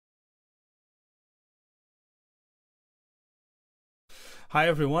Hi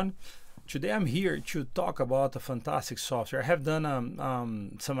everyone. Today I'm here to talk about a fantastic software. I have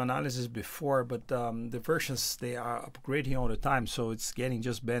done some analysis before, but the versions they are upgrading all the time, so it's getting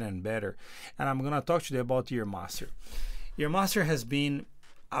just better and better. And I'm gonna talk today about EarMaster. EarMaster has been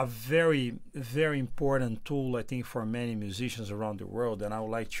a very, very important tool, I think, for many musicians around the world, and I would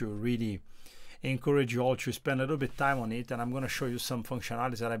like to really encourage you all to spend a little bit of time on it, and I'm going to show you some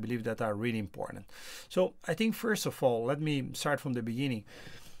functionalities that I believe that are really important. So I think first of all, let me start from the beginning.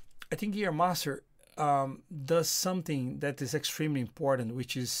 I think EarMaster does something that is extremely important,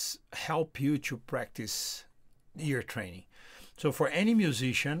 which is help you to practice ear training. So for any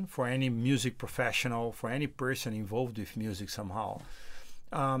musician, for any music professional, for any person involved with music somehow,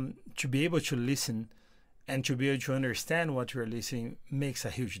 to be able to listen and to be able to understand what you're listening makes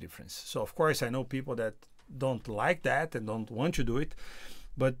a huge difference. So of course I know people that don't like that and don't want to do it,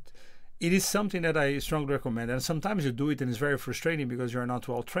 but it is something that I strongly recommend. And sometimes you do it and it's very frustrating because you're not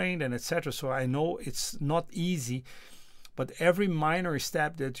well trained and etc. So I know it's not easy, but every minor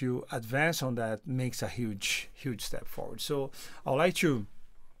step that you advance on that makes a huge step forward. So I'd like to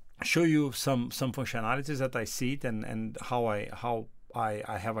show you some functionalities that I see it and how I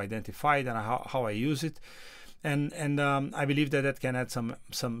have identified and how I use it, and I believe that can add some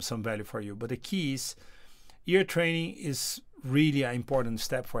value for you. But the key is ear training is really an important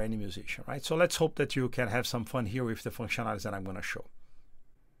step for any musician, right? So let's hope that you can have some fun here with the functionalities that I'm going to show.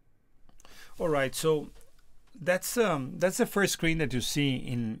 All right, so that's the first screen that you see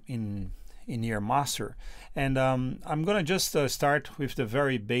in EarMaster, and I'm going to just start with the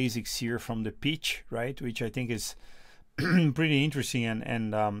very basics here from the pitch, right, which I think is pretty interesting,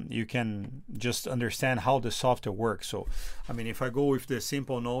 and you can just understand how the software works. So I mean, if I go with the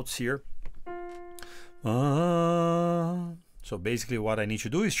simple notes here, so basically what I need to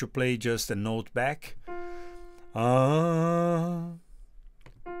do is to play just a note back,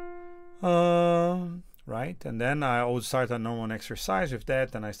 right, and then I will start a normal exercise with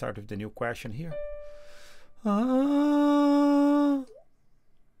that, and I start with the new question here.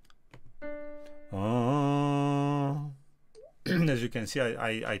 As you can see,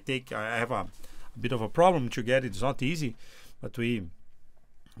 I have a bit of a problem to get it. It's not easy, but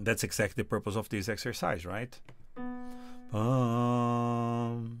that's exactly the purpose of this exercise, right?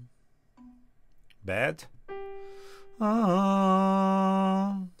 Bad.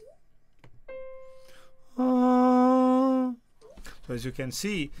 So as you can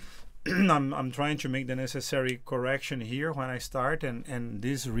see, I'm trying to make the necessary correction here when I start, and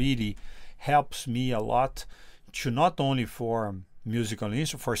this really helps me a lot, to not only for musical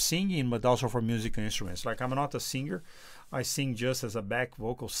instruments, for singing, but also for musical instruments. Like, I'm not a singer, I sing just as a back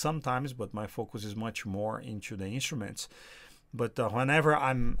vocal sometimes, but my focus is much more into the instruments. But whenever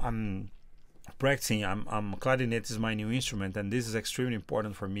I'm practicing, clarinet is my new instrument, and this is extremely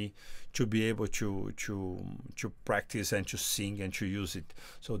important for me to be able to practice and to sing and to use it.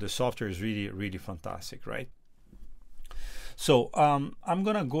 So the software is really fantastic, right? So I'm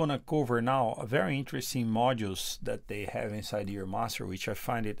gonna cover now a very interesting modules that they have inside EarMaster, which I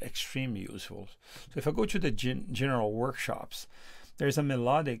find it extremely useful. So if I go to the general workshops, there's a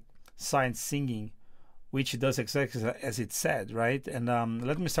melodic side singing, which does exactly as it said, right? And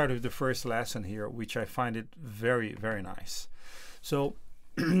let me start with the first lesson here, which I find it very nice. So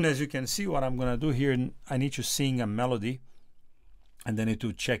as you can see, what I'm gonna do here, I need to sing a melody, and then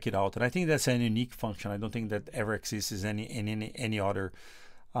to check it out. And I think that's a unique function. I don't think that ever exists in any other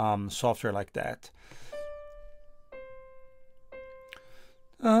software like that.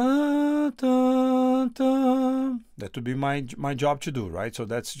 That would be my job to do, right? So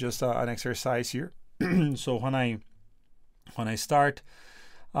that's just an exercise here. So when I start,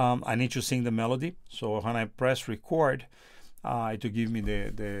 I need to sing the melody. So when I press record, it will give me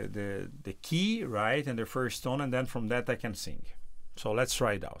the key, right, and the first tone, and then from that I can sing. So let's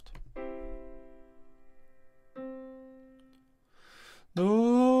try it out.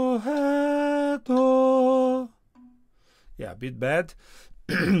 Do, he, do. Yeah, a bit bad,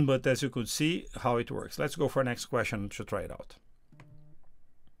 but as you could see how it works. Let's go for next question to try it out.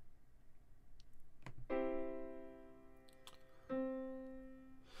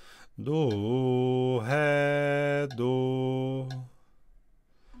 Do, he, do.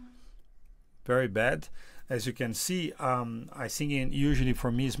 Very bad. As you can see, I sing in, usually for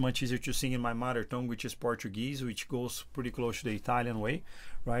me it's much easier to sing in my mother tongue, which is Portuguese, which goes pretty close to the Italian way,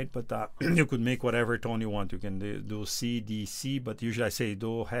 right? But you could make whatever tone you want. You can do C, D, C, but usually I say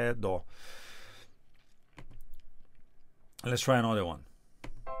do, he, do. Let's try another one.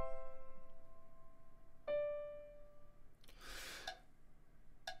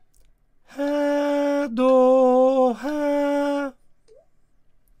 He, do, he.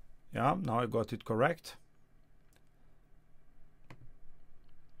 Yeah, now I got it correct.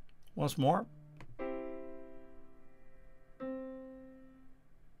 Once more.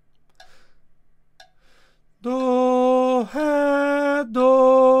 Do, he,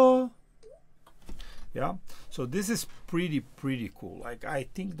 do. Yeah, so this is pretty cool. Like, I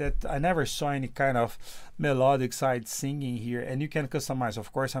think that I never saw any kind of melodic side singing here, and you can customize.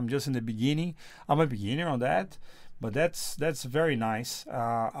 Of course, I'm just in the beginning. I'm a beginner on that, but that's very nice.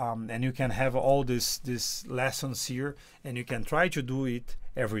 And you can have all these lessons here, and you can try to do it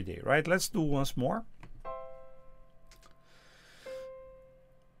every day, right? Let's do once more.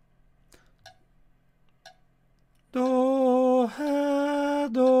 Do, he,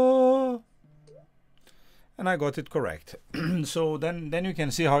 do. And I got it correct. So then you can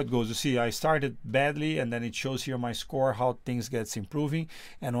see how it goes. You see, I started badly, and then it shows here my score, how things gets improving.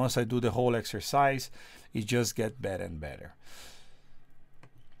 And once I do the whole exercise, it just gets better and better.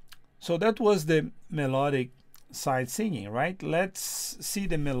 So that was the melodic side singing, right? Let's see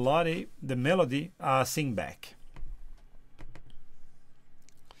the melody sing back.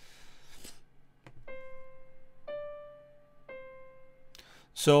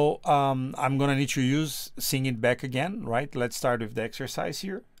 So I'm gonna need to sing it back again, right? Let's start with the exercise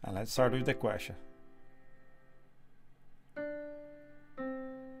here, and let's start with the question.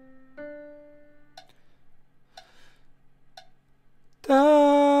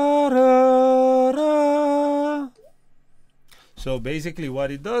 So basically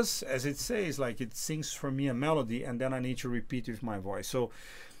what it does, as it says, like it sings for me a melody, and then I need to repeat with my voice. So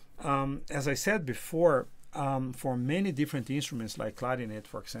as I said before, for many different instruments like clarinet,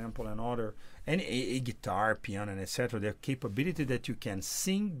 for example, and other, and a guitar, piano, and etc., the capability that you can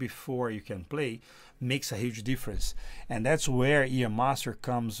sing before you can play makes a huge difference. And that's where EarMaster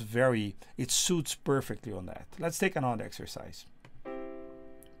comes it suits perfectly on that. Let's take another exercise.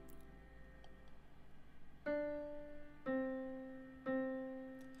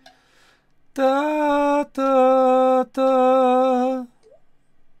 Da, da, da.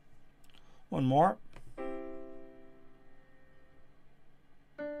 One more.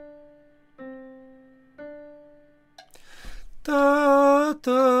 Da,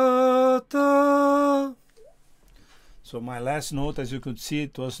 da, da. So my last note, as you could see,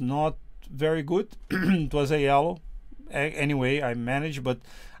 it was not very good. It was a yellow. Anyway, I managed, but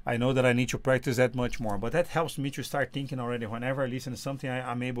I know that I need to practice that much more. But that helps me to start thinking already. Whenever I listen to something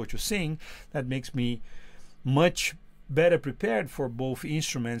I'm able to sing, that makes me much better prepared for both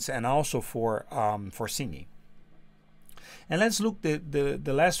instruments and also for singing. And let's look the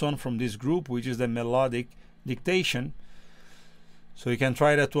last one from this group, which is the melodic dictation. So you can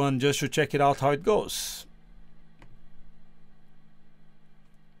try that one just to check it out how it goes.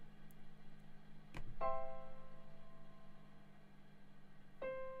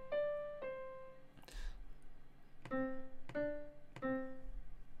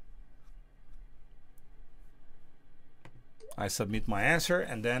 I submit my answer,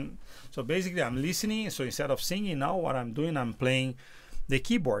 and then, so basically I'm listening. So instead of singing, now what I'm doing, I'm playing the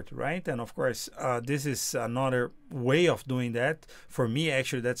keyboard, right? And of course, this is another way of doing that. For me,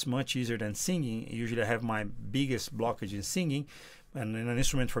 actually, that's much easier than singing. Usually I have my biggest blockage in singing, and in an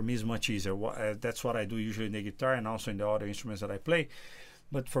instrument for me is much easier. That's what I do usually in the guitar and also in the other instruments that I play.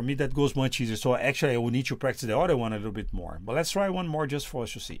 But for me, that goes much easier. So actually, I will need to practice the other one a little bit more. But let's try one more just for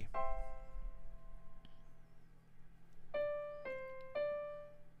us to see.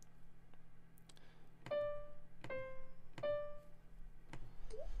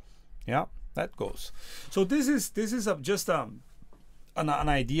 Yeah, that goes. So this is just an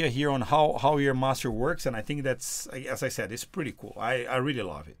idea here on how EarMaster works, and I think that's, as I said, it's pretty cool. I really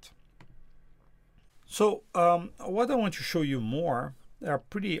love it. So what I want to show you more, there are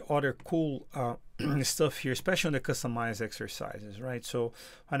pretty other cool stuff here, especially on the customized exercises, right? So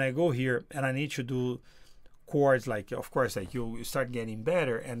when I go here and I need to do chords, like, of course, like you start getting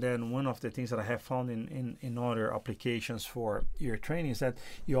better, and then one of the things that I have found in other applications for ear training is that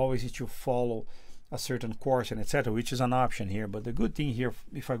you always need to follow a certain course and etc., which is an option here. But the good thing here,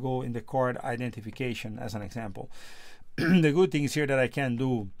 if I go in the chord identification as an example, the good thing is here that I can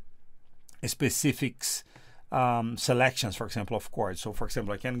do specifics selections, for example, of chords. So for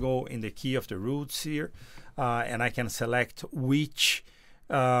example, I can go in the key of the roots here, and I can select which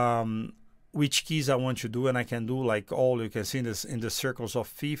keys I want to do, and I can do like all, you can see this in the circles of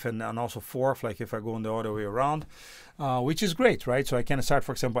fifth and also fourth, like if I go in the other way around, which is great, right? So I can start,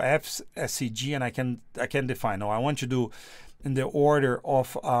 for example, F, S, C, G, and I can define, no, I want to do in the order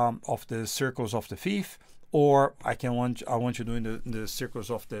of the circles of the fifth, or I want you doing the circles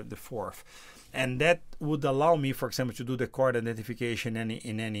of the fourth. And that would allow me, for example, to do the chord identification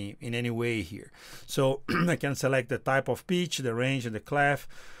in any way here. So I can select the type of pitch, the range, and the clef,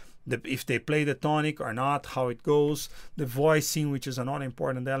 if they play the tonic or not, how it goes, the voicing, which is another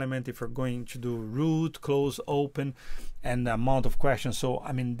important element if we're going to do root, close, open, and the amount of questions. So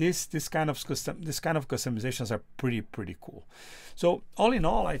I mean, this kind of customizations are pretty cool. So all in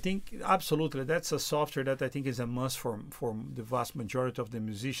all, I think absolutely that's a software that I think is a must for the vast majority of the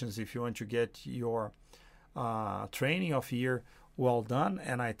musicians if you want to get your training of ear well done.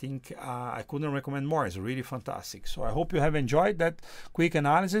 And I think I couldn't recommend more. It's really fantastic. So I hope you have enjoyed that quick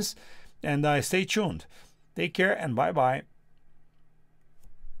analysis, and stay tuned. Take care and bye bye.